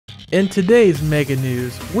In today's Mega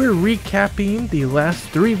News, we're recapping the last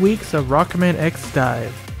 3 weeks of Rockman X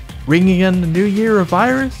DiVE, ringing in the new year of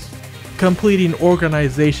Iris, completing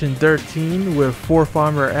Organization 13 with 4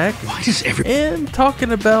 Farmer X, and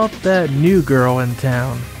talking about that new girl in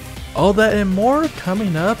town. All that and more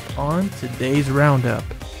coming up on today's roundup.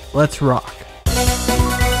 Let's rock.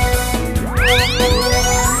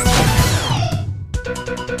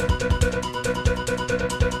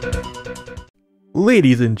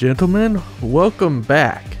 Ladies and gentlemen, welcome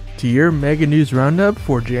back to your Mega News Roundup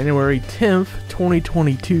for January 10th,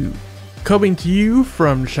 2022. Coming to you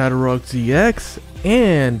from ShadowRockZX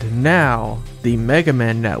and now the Mega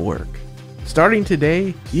Man Network. Starting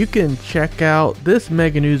today, you can check out this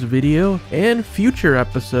Mega News video and future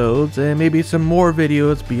episodes and maybe some more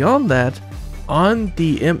videos beyond that on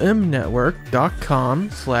the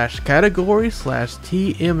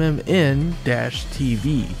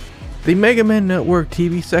mmnetwork.com/category/tmmn-tv. The Mega Man Network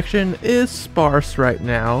TV section is sparse right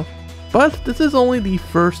now, but this is only the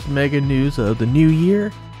first Mega News of the new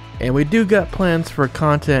year, and we do got plans for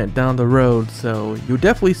content down the road, so you'll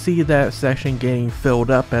definitely see that section getting filled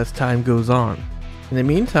up as time goes on. In the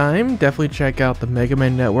meantime, definitely check out the Mega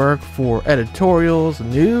Man Network for editorials,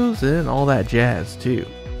 news, and all that jazz too.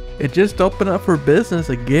 It just opened up for business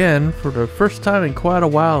again for the first time in quite a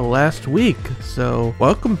while last week, so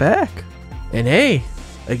welcome back. And hey,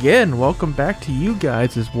 again, welcome back to you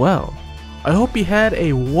guys as well. I hope you had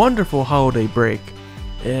a wonderful holiday break.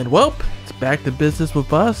 And well, it's back to business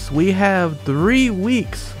with us. We have 3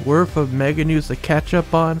 weeks worth of Mega News to catch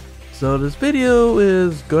up on, so this video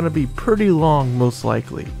is going to be pretty long most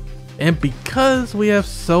likely. And because we have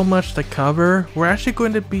so much to cover, we're actually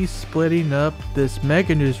going to be splitting up this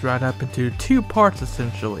Mega News roundup into 2 parts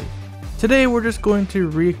essentially. Today we're just going to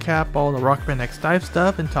recap all the Rockman X DiVE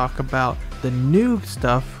stuff and talk about the new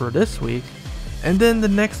stuff for this week. And then the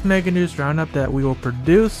next Mega News roundup that we will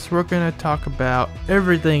produce, we're going to talk about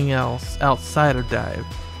everything else outside of DiVE.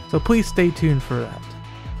 So please stay tuned for that.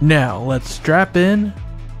 Now let's strap in,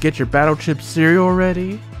 get your battle chip cereal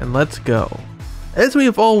ready, and let's go. As we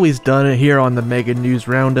have always done it here on the Mega News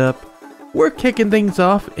roundup, we're kicking things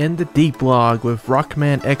off in the deep log with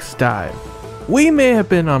Rockman X DiVE. We may have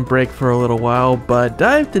been on break for a little while, but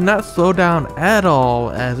DiVE did not slow down at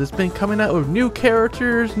all, as it's been coming out with new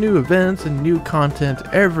characters, new events, and new content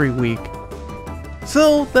every week.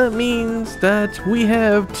 So that means that we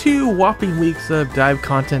have 2 whopping weeks of DiVE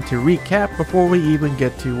content to recap before we even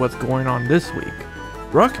get to what's going on this week.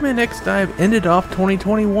 Rockman X DiVE ended off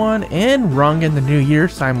 2021 and rung in the new year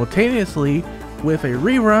simultaneously with a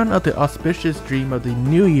rerun of the Auspicious Dream of the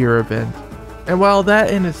New Year event. And while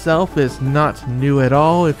that in itself is not new at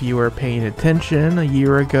all if you were paying attention a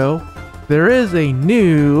year ago, there is a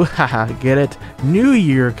new, get it, New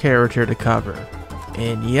Year character to cover.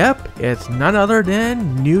 And yep, it's none other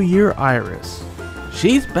than New Year Iris.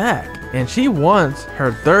 She's back, and she wants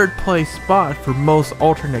her 3rd place spot for most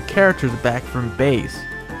alternate characters back from base.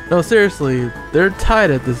 No, seriously, they're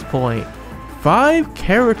tied at this point. 5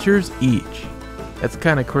 characters each. That's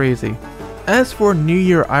kinda crazy. As for New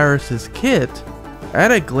Year Iris's kit,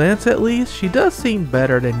 at a glance at least, she does seem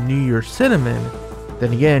better than New Year Cinnamon.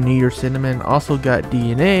 Then again, New Year Cinnamon also got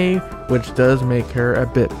DNA, which does make her a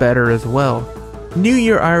bit better as well. New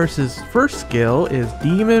Year Iris's first skill is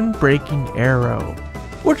Demon Breaking Arrow,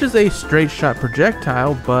 which is a straight shot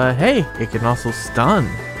projectile, but hey, it can also stun.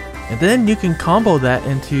 And then you can combo that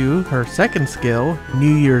into her second skill,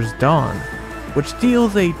 New Year's Dawn, which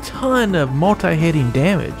deals a ton of multi-hitting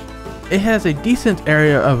damage. It has a decent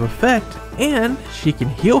area of effect, and she can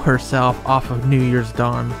heal herself off of New Year's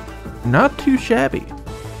Dawn. Not too shabby.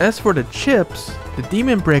 As for the chips, the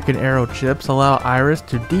Demon Breaking Arrow chips allow Iris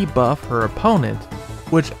to debuff her opponent,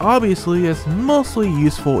 which obviously is mostly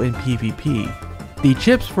useful in PvP. The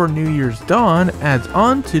chips for New Year's Dawn adds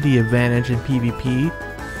on to the advantage in PvP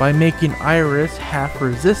by making Iris half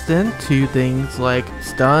resistant to things like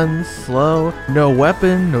stun, slow, no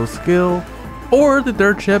weapon, no skill, or the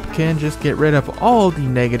dirt chip can just get rid of all the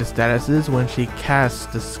negative statuses when she casts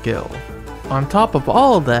the skill. On top of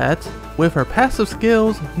all of that, with her passive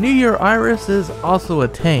skills, New Year Iris is also a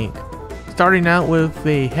tank, starting out with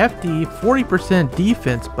a hefty 40%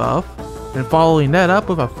 defense buff, and following that up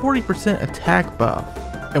with a 40% attack buff.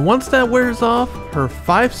 And once that wears off, her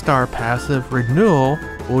 5-star passive Renewal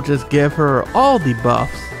will just give her all the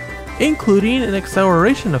buffs, including an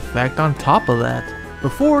acceleration effect on top of that,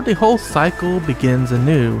 before the whole cycle begins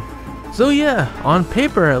anew. So yeah, on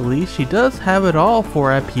paper at least, she does have it all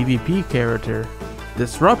for a PvP character.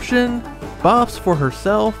 Disruption, buffs for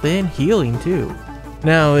herself, and healing too.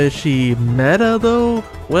 Now, is she meta though?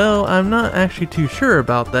 Well, I'm not actually too sure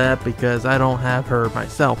about that because I don't have her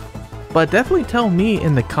myself. But definitely tell me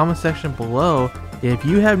in the comment section below if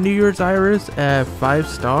you have New Year's Iris at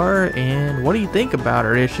 5-star and what do you think about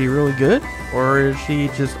her? Is she really good or is she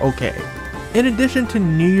just okay? In addition to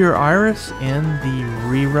New Year Iris and the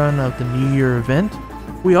rerun of the New Year event,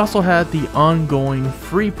 we also had the ongoing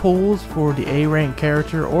free pulls for the A rank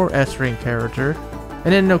character or S rank character.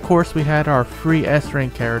 And then of course we had our free S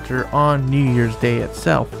rank character on New Year's Day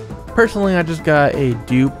itself. Personally, I just got a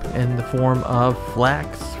dupe in the form of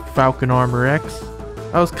Flax, Falcon Armor X.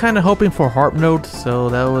 I was kind of hoping for Harp Note, so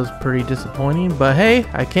that was pretty disappointing, but hey,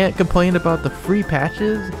 I can't complain about the free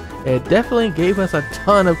patches. It definitely gave us a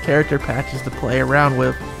ton of character patches to play around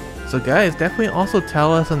with. So guys, definitely also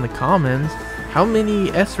tell us in the comments, how many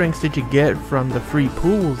S ranks did you get from the free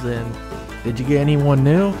pools, and did you get anyone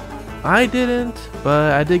new? I didn't,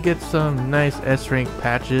 but I did get some nice S rank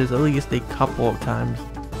patches at least a couple of times.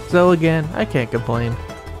 So again, I can't complain.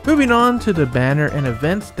 Moving on to the banner and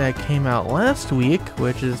events that came out last week,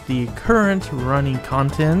 which is the current running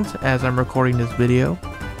content as I'm recording this video.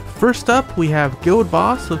 First up, we have Guild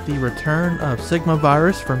Boss with the return of Sigma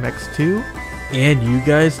Virus from X2. And you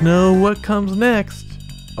guys know what comes next.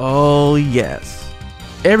 Oh yes.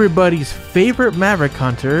 Everybody's favorite Maverick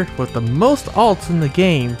Hunter with the most alts in the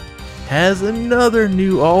game has another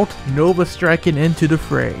new alt, Nova striking into the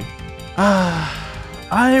fray.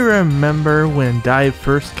 I remember when DiVE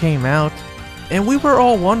first came out, and we were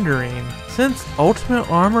all wondering, since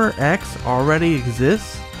Ultimate Armor X already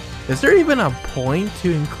exists, is there even a point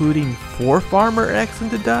to including 4th Armor X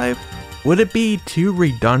into DiVE? Would it be too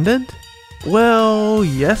redundant? Well,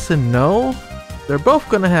 yes and no. They're both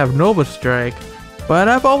gonna have Nova Strike, but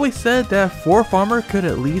I've always said that 4th Armor could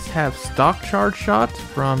at least have stock charge shots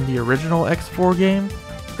from the original X4 game.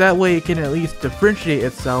 That way it can at least differentiate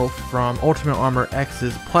itself from Ultimate Armor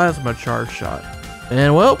X's plasma charge shot.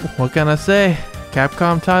 And well, what can I say?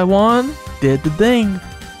 Capcom Taiwan did the thing.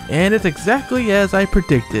 And it's exactly as I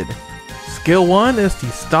predicted. Skill 1 is the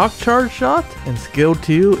stock charge shot, and skill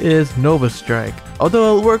 2 is Nova Strike.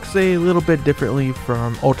 Although it works a little bit differently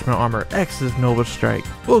from Ultimate Armor X's Nova Strike.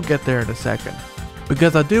 We'll get there in a second.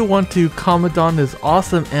 Because I do want to comment on this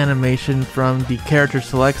awesome animation from the character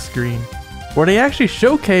select screen, where they actually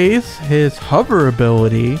showcase his hover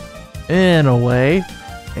ability, in a way.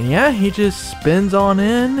 And yeah, he just spins on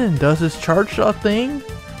in and does his charge shot thing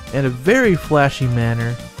in a very flashy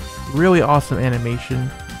manner. Really awesome animation.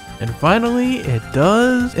 And finally, it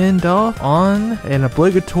does end off on an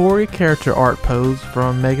obligatory character art pose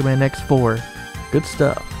from Mega Man X4. Good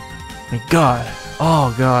stuff. And God,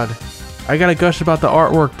 oh God, I gotta gush about the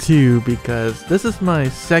artwork too, because this is my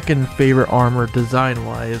second favorite armor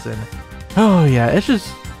design-wise, and oh yeah, it's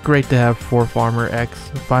just great to have 4th Armor X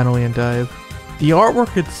finally in DiVE. The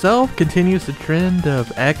artwork itself continues the trend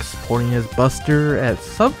of X pointing his buster at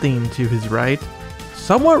something to his right.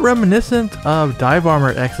 Somewhat reminiscent of DiVE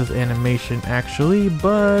Armor X's animation actually,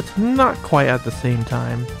 but not quite at the same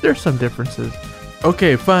time. There's some differences.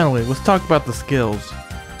 Okay, finally, let's talk about the skills.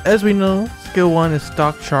 As we know, skill 1 is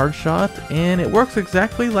stock charge shot, and it works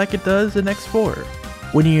exactly like it does in X4.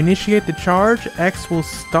 When you initiate the charge, X will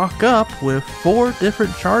stock up with 4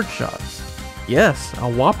 different charge shots. Yes, a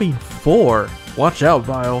whopping 4. Watch out,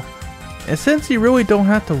 Vile. And since you really don't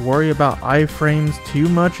have to worry about iframes too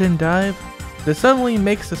much in DiVE, this suddenly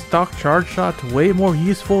makes the stock charge shot way more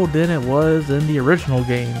useful than it was in the original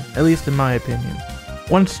game, at least in my opinion.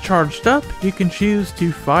 Once charged up, you can choose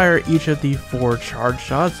to fire each of the 4 charge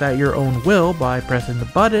shots at your own will by pressing the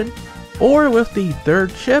button, or with the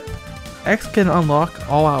 3rd chip, X can unlock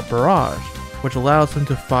All Out Barrage, which allows him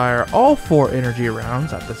to fire all 4 energy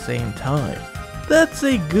rounds at the same time. That's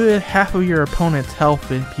a good half of your opponent's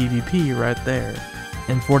health in PvP right there.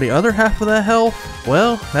 And for the other half of that health,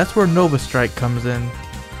 well, that's where Nova Strike comes in.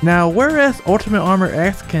 Now, whereas Ultimate Armor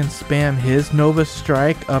X can spam his Nova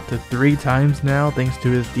Strike up to 3 times now thanks to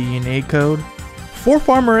his DNA code, 4th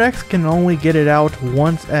Armor X can only get it out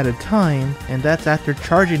once at a time, and that's after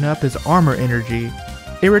charging up his armor energy,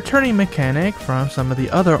 a returning mechanic from some of the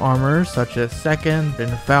other armors such as 2nd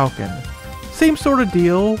and Falcon. Same sort of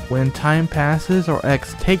deal, when time passes or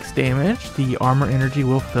X takes damage, the armor energy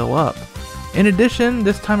will fill up. In addition,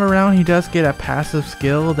 this time around he does get a passive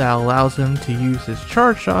skill that allows him to use his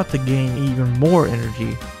charge shot to gain even more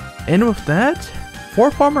energy. And with that,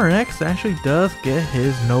 4th Armor X actually does get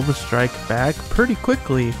his Nova Strike back pretty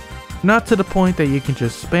quickly. Not to the point that you can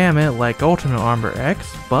just spam it like Ultimate Armor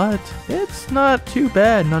X, but it's not too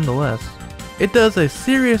bad nonetheless. It does a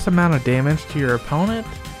serious amount of damage to your opponent,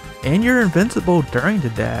 and you're invincible during the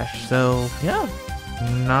dash, so yeah.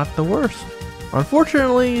 not the worst.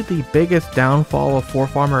 Unfortunately, the biggest downfall of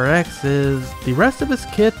 4th Armor X is the rest of his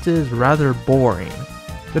kit is rather boring.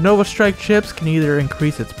 The Nova Strike chips can either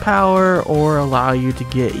increase its power or allow you to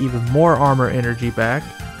get even more armor energy back.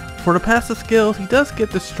 For the passive skills, he does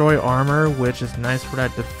get Destroy Armor, which is nice for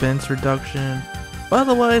that defense reduction, but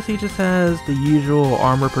otherwise he just has the usual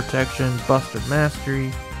armor protection, Buster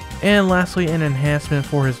Mastery, and lastly an enhancement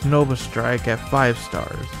for his Nova Strike at 5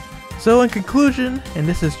 stars. So in conclusion, and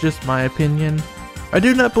this is just my opinion, I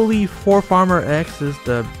do not believe 4th Armor X is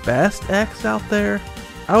the best X out there.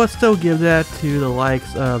 I would still give that to the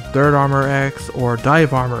likes of 3rd Armor X or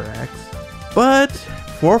DiVE Armor X. But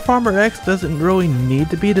 4th Armor X doesn't really need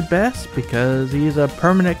to be the best because he's a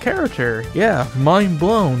permanent character. Yeah, mind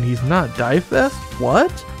blown, he's not DiVE Fest?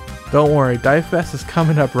 What? Don't worry, DiVE Fest is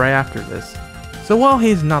coming up right after this. So while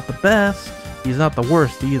he's not the best, he's not the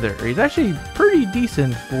worst either. He's actually pretty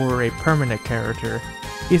decent for a permanent character.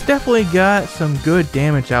 He's definitely got some good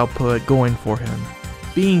damage output going for him,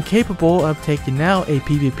 being capable of taking out a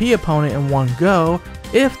PvP opponent in one go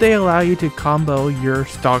if they allow you to combo your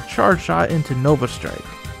stock charge shot into Nova Strike.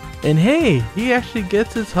 And hey, he actually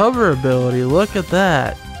gets his hover ability, look at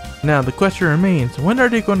that. Now the question remains, when are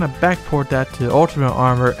they going to backport that to Ultimate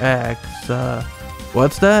Armor X?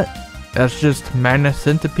 What's that? That's just Magna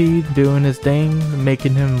Centipede doing his thing,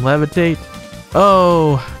 making him levitate?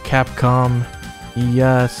 Oh, Capcom.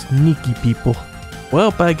 Yeah, sneaky people.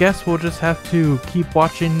 Well, but I guess we'll just have to keep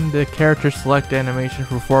watching the character select animation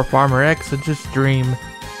for 4th Armor X and just dream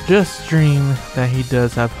that he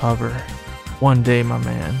does have hover. One day, my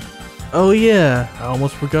man. Oh yeah, I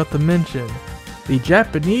almost forgot to mention. The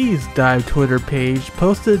Japanese DiVE Twitter page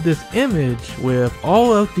posted this image with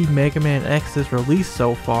all of the Mega Man X's released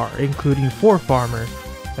so far, including 4th Armor.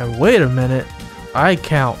 And wait a minute, I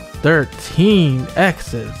count 13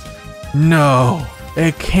 X's. No,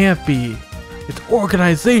 it can't be. It's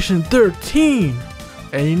Organization 13!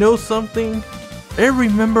 And you know something? Every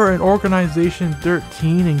member in Organization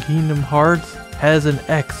 13 in Kingdom Hearts has an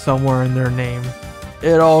X somewhere in their name.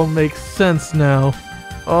 It all makes sense now.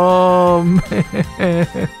 Oh man.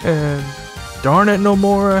 Darn it,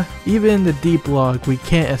 Nomura. Even in the deep log, we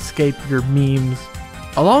can't escape your memes.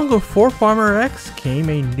 Along with 4th Armor X came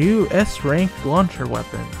a new S-rank launcher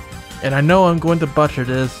weapon. And I know I'm going to butcher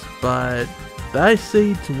this, but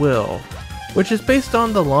Deicide's Will, which is based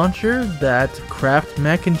on the launcher that Kraft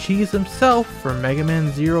Mac and Cheese himself from Mega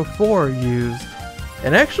Man 04 used.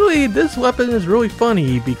 And actually, this weapon is really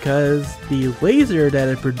funny because the laser that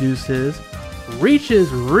it produces reaches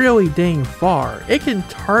really dang far. It can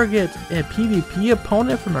target a PvP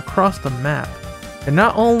opponent from across the map. And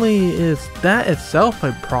not only is that itself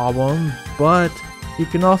a problem, but you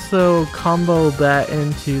can also combo that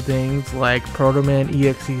into things like Proto Man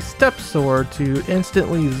EXE Step Sword to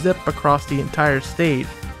instantly zip across the entire stage.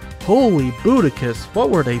 Holy Boudicus, what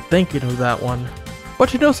were they thinking with that one?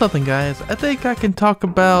 But you know something guys, I think I can talk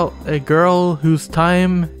about a girl whose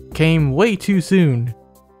time came way too soon.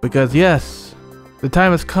 Because yes, the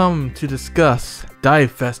time has come to discuss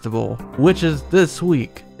DiVE Festival, which is this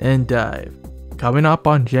week in DiVE, coming up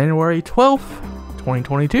on January 12th,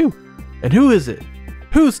 2022. And who is it?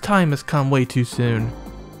 Whose time has come way too soon?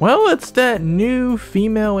 Well, it's that new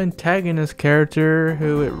female antagonist character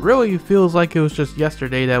who it really feels like it was just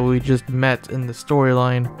yesterday that we just met in the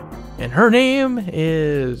storyline. And her name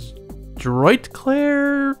is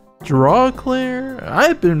Droitclair?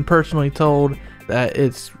 I've been personally told that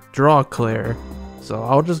it's Droitclair, so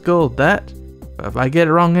I'll just go with that. But if I get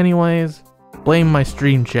it wrong anyways, blame my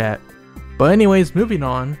stream chat. But anyways, moving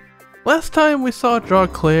on. Last time we saw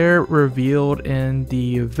Droitclair revealed in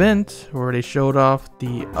the event where they showed off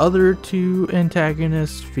the other two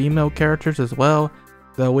antagonist female characters as well,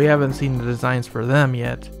 though we haven't seen the designs for them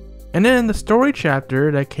yet. And then in the story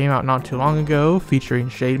chapter that came out not too long ago featuring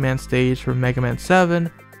Shademan stage from Mega Man 7,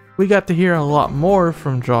 we got to hear a lot more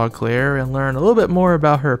from Droitclair and learn a little bit more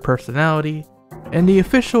about her personality. And the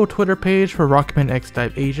official Twitter page for Rockman X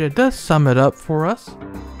DiVE Asia does sum it up for us.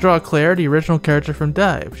 Droitclair, the original character from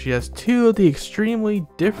DiVE, she has two of the extremely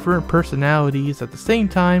different personalities at the same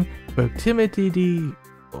time, with timidity.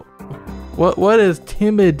 What is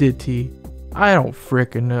timidity? I don't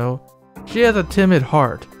frickin' know. She has a timid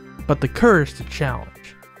heart, but the courage to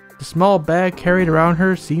challenge. The small bag carried around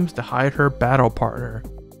her seems to hide her battle partner,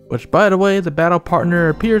 which by the way, the battle partner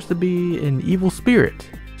appears to be an evil spirit,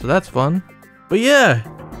 so that's fun. But yeah,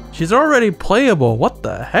 she's already playable. What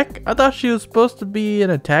the heck? I thought she was supposed to be an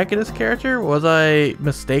antagonist character. Was I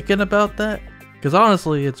mistaken about that? Because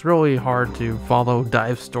honestly, it's really hard to follow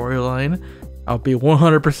DiVE's storyline. I'll be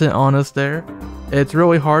 100% honest there. It's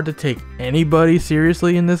really hard to take anybody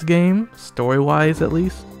seriously in this game, story-wise at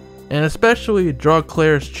least. And especially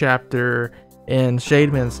Droitclair's chapter in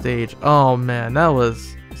Shademan's stage. Oh man, that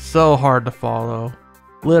was so hard to follow.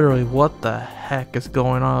 Literally, what the heck is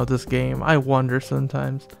going on with this game? I wonder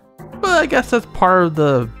sometimes. But I guess that's part of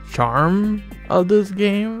the charm of this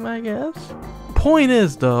game, I guess. Point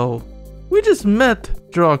is though, we just met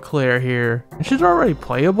Droitclair here, and she's already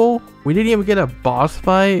playable. We didn't even get a boss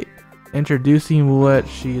fight introducing what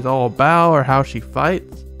she's all about or how she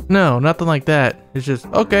fights. No, nothing like that. It's just,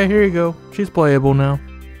 okay, here you go. She's playable now.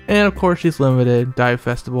 And of course she's limited, DiVE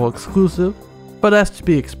Festival exclusive, but that's to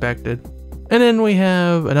be expected. And then we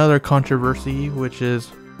have another controversy, which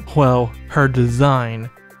is, well, her design.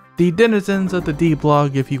 The denizens of the D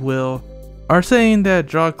blog, if you will, are saying that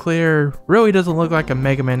Droitclair really doesn't look like a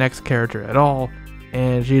Mega Man X character at all,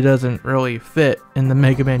 and she doesn't really fit in the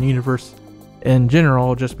Mega Man universe in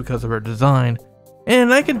general just because of her design.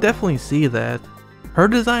 And I can definitely see that. Her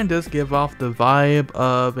design does give off the vibe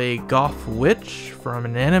of a goth witch from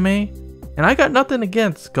an anime, and I got nothing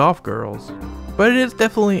against goth girls, but it is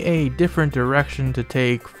definitely a different direction to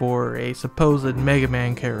take for a supposed Mega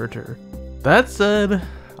Man character. That said,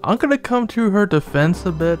 I'm gonna come to her defense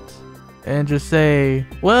a bit and just say,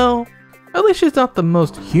 well, at least she's not the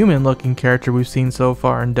most human looking character we've seen so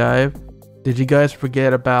far in DiVE. Did you guys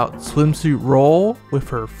forget about Swimsuit Roll with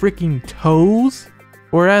her freaking toes?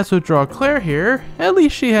 Whereas with Droitclair here, at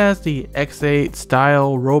least she has the X8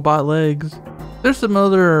 style robot legs. There's some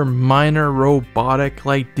other minor robotic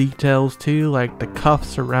like details too, like the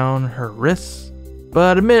cuffs around her wrists.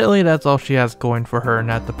 But admittedly, that's all she has going for her in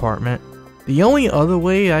that department. The only other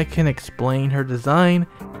way I can explain her design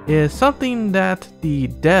is something that the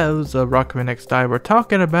devs of Rockman X DiVE were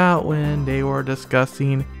talking about when they were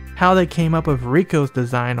discussing how they came up with Rico's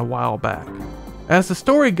design a while back. As the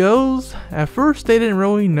story goes, at first they didn't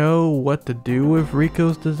really know what to do with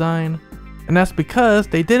Rico's design, and that's because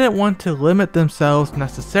they didn't want to limit themselves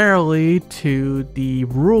necessarily to the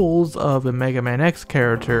rules of a Mega Man X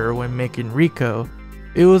character when making Rico.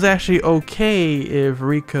 It was actually okay if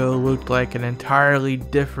Rico looked like an entirely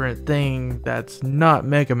different thing that's not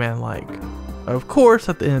Mega Man like. Of course,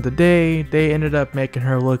 at the end of the day, they ended up making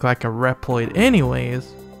her look like a Reploid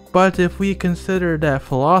anyways, but if we consider that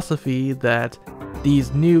philosophy that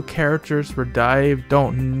these new characters for DiVE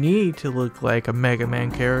don't need to look like a Mega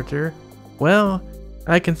Man character, well,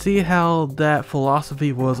 I can see how that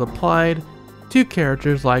philosophy was applied to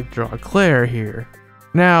characters like Droitclair here.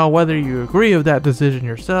 Now, whether you agree with that decision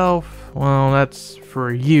yourself, well, that's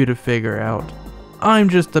for you to figure out. I'm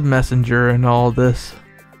just a messenger in all this.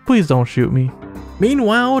 Please don't shoot me.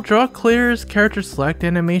 Meanwhile, Droitclair's character select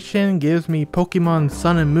animation gives me Pokemon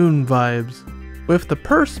Sun and Moon vibes, with the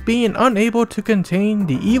purse being unable to contain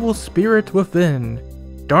the evil spirit within.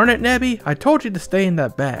 Darn it, Nabby, I told you to stay in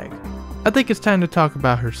that bag. I think it's time to talk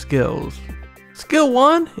about her skills. Skill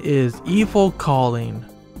 1 is Evil Calling.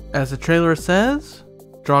 As the trailer says,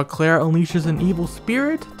 Droitclair unleashes an evil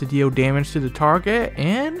spirit to deal damage to the target,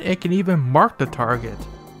 and it can even mark the target,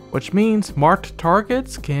 which means marked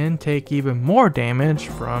targets can take even more damage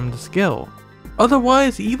from the skill.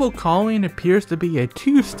 Otherwise, Evil Calling appears to be a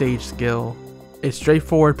 2-stage skill, a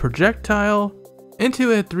straightforward projectile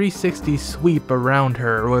into a 360 sweep around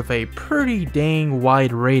her with a pretty dang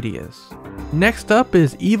wide radius. Next up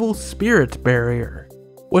is Evil Spirit Barrier,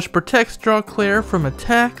 which protects Droitclair from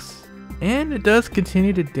attacks, and it does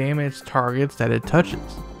continue to damage targets that it touches.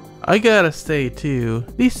 I gotta say too,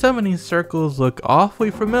 these summoning circles look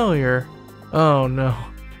awfully familiar. Oh no,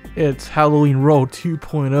 it's Halloween Roll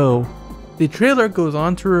 2.0. The trailer goes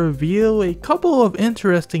on to reveal a couple of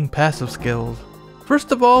interesting passive skills.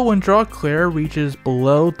 First of all, when Droitclair reaches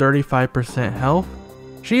below 35% health,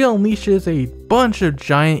 she unleashes a bunch of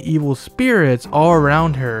giant evil spirits all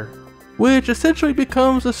around her, which essentially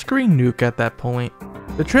becomes a screen nuke at that point.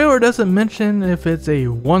 The trailer doesn't mention if it's a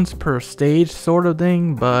once per stage sort of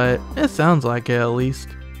thing, but it sounds like it at least.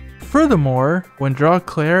 Furthermore, when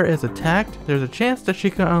Droitclair is attacked, there's a chance that she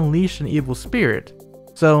can unleash an evil spirit.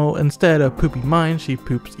 So instead of poopy minds, she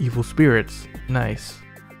poops evil spirits. Nice.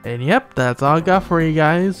 And yep, that's all I got for you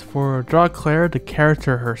guys for Droitclair, the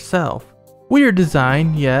character herself. Weird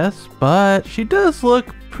design, yes, but she does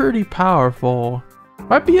look pretty powerful.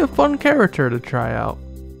 Might be a fun character to try out.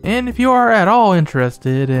 And if you are at all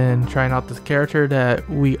interested in trying out this character that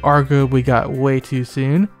we arguably got way too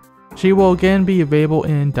soon, she will again be available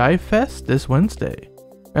in DiVE Fest this Wednesday.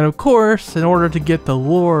 And of course, in order to get the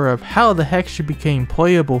lore of how the heck she became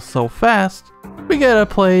playable so fast, we gotta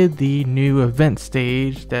play the new event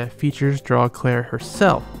stage that features Droitclair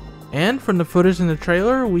herself. And from the footage in the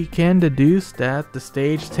trailer, we can deduce that the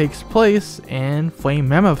stage takes place in Flame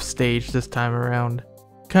Mammoth stage this time around.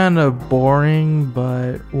 Kinda boring,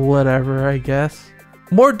 but whatever, I guess.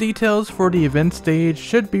 More details for the event stage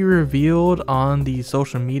should be revealed on the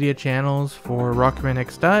social media channels for Rockman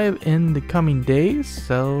X DiVE in the coming days,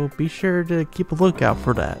 so be sure to keep a lookout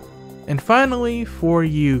for that. And finally, for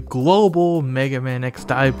you global Mega Man X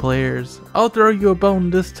DiVE players, I'll throw you a bone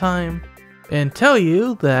this time and tell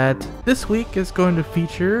you that this week is going to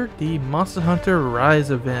feature the Monster Hunter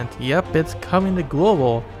Rise event. Yep, it's coming to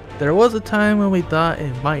global. There was a time when we thought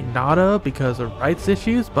it might not have because of rights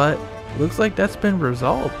issues, but looks like that's been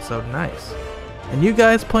resolved, so nice. And you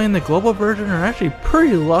guys playing the global version are actually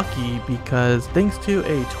pretty lucky because thanks to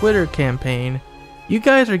a Twitter campaign, you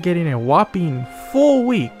guys are getting a whopping full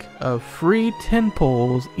week of free 10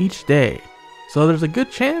 pulls each day. So there's a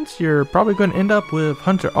good chance you're probably going to end up with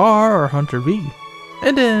Hunter R or Hunter V.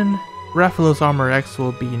 And then Rathalos Armor X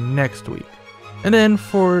will be next week. And then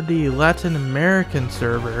for the Latin American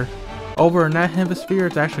server, over in that hemisphere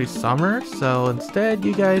it's actually summer, so instead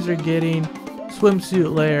you guys are getting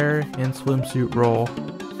Swimsuit Lair and Swimsuit Roll,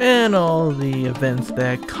 and all the events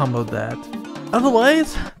that come of that.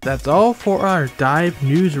 Otherwise, that's all for our DiVE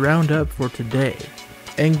news roundup for today.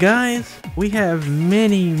 And guys, we have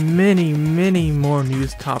many more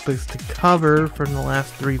news topics to cover from the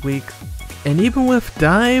last 3 weeks. And even with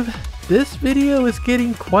DiVE, this video is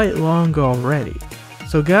getting quite long already.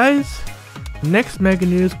 So guys, next Mega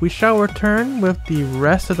News we shall return with the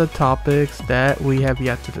rest of the topics that we have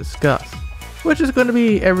yet to discuss, which is going to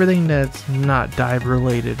be everything that's not DiVE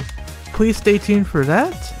related. Please stay tuned for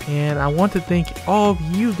that, and I want to thank all of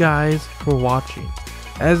you guys for watching.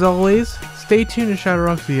 As always, stay tuned to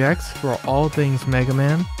ShadowRockZX for all things Mega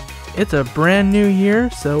Man. It's a brand new year,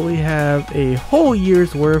 so we have a whole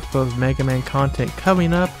year's worth of Mega Man content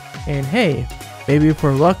coming up, and hey, maybe if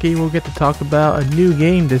we're lucky we'll get to talk about a new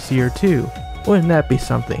game this year too. Wouldn't that be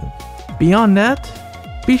something? Beyond that,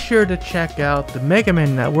 be sure to check out the Mega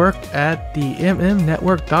Man Network at the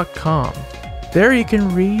mmnetwork.com. There you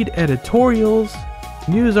can read editorials,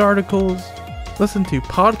 news articles, listen to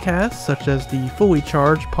podcasts such as the Fully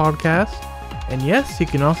Charged podcast, and yes, you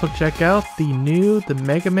can also check out the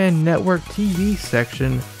Mega Man Network TV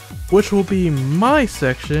section, which will be my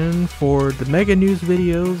section for the Mega News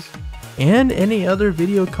videos and any other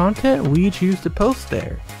video content we choose to post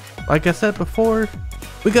there. Like I said before,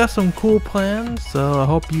 we got some cool plans, so I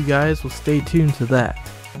hope you guys will stay tuned to that.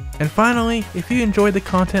 And finally, if you enjoyed the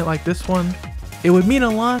content like this one, it would mean a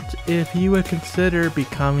lot if you would consider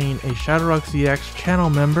becoming a ShadowRockZX channel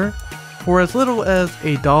member. For as little as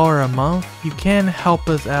 $1 a month, you can help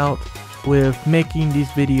us out with making these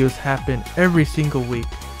videos happen every single week.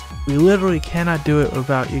 We literally cannot do it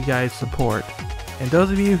without you guys' support. And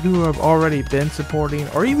those of you who have already been supporting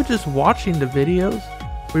or even just watching the videos,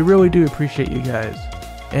 we really do appreciate you guys.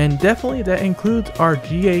 And definitely that includes our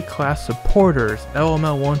GA class supporters,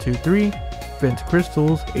 LML123, Vince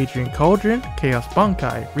Crystals, Adrian Cauldron, Chaos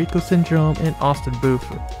Bankai, Rico Syndrome, and Austin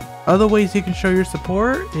Buford. Other ways you can show your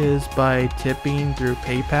support is by tipping through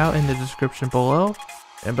PayPal in the description below.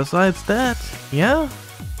 And besides that, yeah,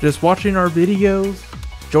 just watching our videos,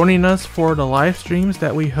 joining us for the live streams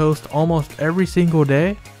that we host almost every single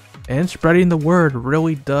day, and spreading the word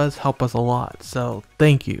really does help us a lot, so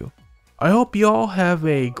thank you. I hope you all have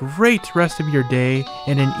a great rest of your day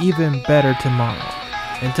and an even better tomorrow.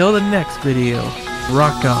 Until the next video,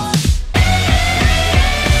 rock on.